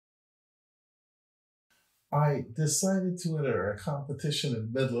I decided to enter a competition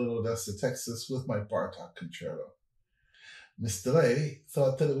in Midland-Odessa, Texas with my Bartok Concerto. Miss DeLay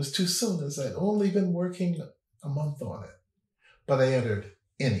thought that it was too soon as I'd only been working a month on it, but I entered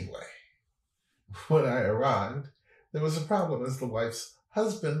anyway. When I arrived, there was a problem as the wife's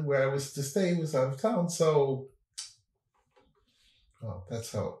husband where I was to stay was out of town, so, well,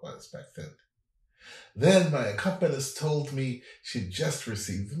 that's how it was back then. Then my accompanist told me she'd just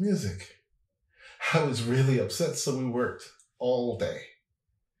received the music. I was really upset, so we worked all day.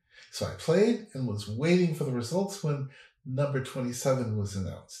 So I played and was waiting for the results when number 27 was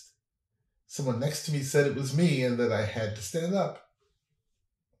announced. Someone next to me said it was me and that I had to stand up.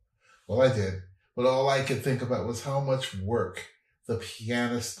 Well, I did, but all I could think about was how much work the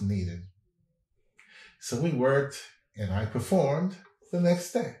pianist needed. So we worked and I performed the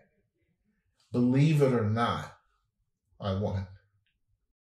next day. Believe it or not, I won.